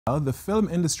The film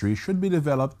industry should be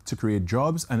developed to create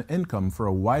jobs and income for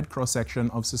a wide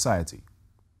cross-section of society.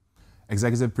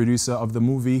 Executive producer of the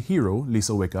movie Hero,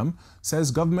 Lisa Wickham, says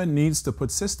government needs to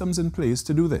put systems in place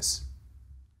to do this.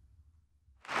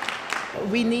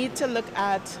 We need to look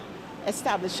at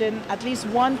establishing at least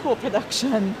one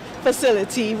co-production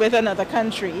facility with another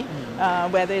country,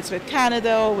 whether it's with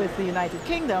Canada or with the United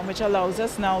Kingdom, which allows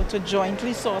us now to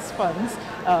jointly source funds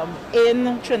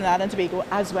in Trinidad and Tobago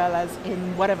as well as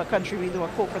in whatever country we do a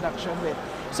co-production with.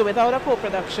 So without a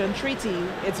co-production treaty,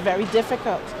 it's very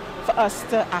difficult for us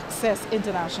to access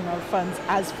international funds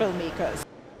as filmmakers.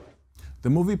 The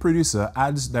movie producer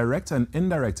adds direct and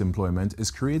indirect employment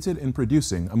is created in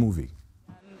producing a movie.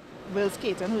 Will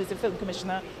Caton, who is the film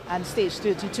commissioner, and Stage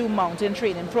 32 mountain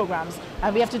training programs.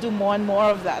 And we have to do more and more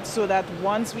of that so that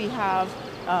once we have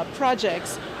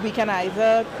projects, we can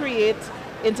either create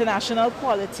international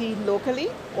quality locally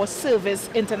or service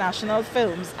international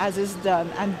films as is done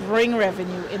and bring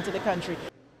revenue into the country.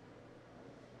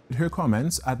 Her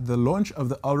comments at the launch of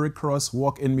the Ulrich Cross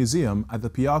Walk-In Museum at the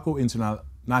Piarco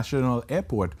International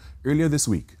Airport earlier this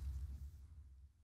week.